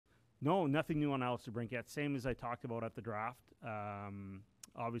No, nothing new on Alex DeBrincat. Same as I talked about at the draft.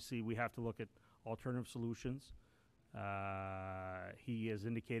 Obviously, we have to look at alternative solutions. He has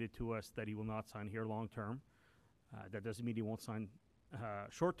indicated to us that he will not sign here long term. That doesn't mean he won't sign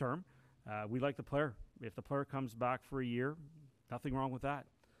short term. We like the player. If the player comes back for a year, nothing wrong with that.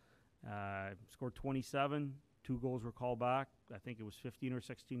 Scored 27, 2 goals were called back. I think it was 15 or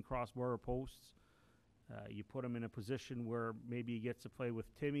 16 crossbar or posts. You put him in a position where maybe he gets to play with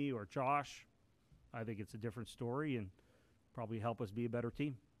Timmy or Josh. I think it's a different story and probably help us be a better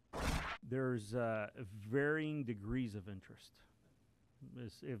team. There's varying degrees of interest.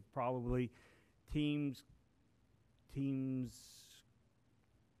 If probably teams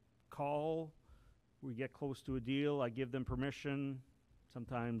call, we get close to a deal, I give them permission.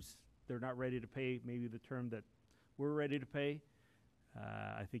 Sometimes they're not ready to pay maybe the term that we're ready to pay.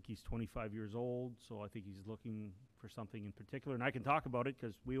 I think he's 25 years old, so I think he's looking for something in particular. And I can talk about it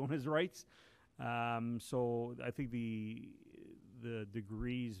because we own his rights. So I think the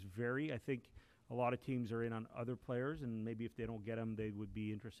degrees vary. I think a lot of teams are in on other players, and maybe if they don't get him, they would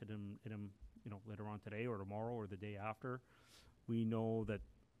be interested in him, later on today or tomorrow or the day after. We know that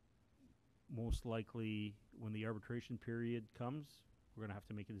most likely when the arbitration period comes, we're going to have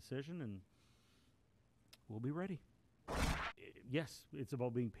to make a decision, and we'll be ready. Yes, it's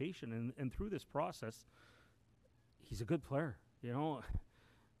about being patient, and through this process, he's a good player. I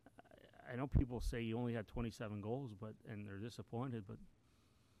know people say he only had 27 goals, and they're disappointed, but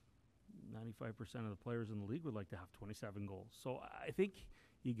 95% of the players in the league would like to have 27 goals. So I think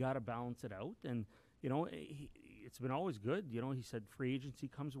you got to balance it out, and it's been always good. He said free agency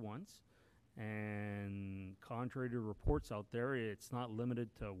comes once. And contrary to reports out there, it's not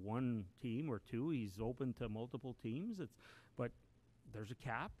limited to one team or two. He's open to multiple teams. But there's a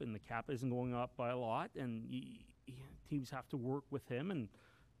cap, and the cap isn't going up by a lot. And teams have to work with him, and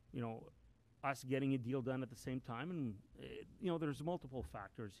us getting a deal done at the same time. And there's multiple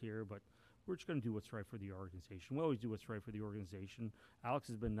factors here, but we're just going to do what's right for the organization. We always do what's right for the organization. Alex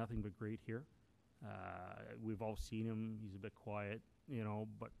has been nothing but great here. We've all seen him. He's a bit quiet,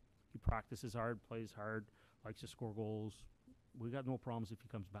 but he practices hard, plays hard, likes to score goals. We got no problems if he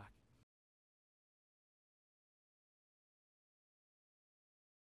comes back.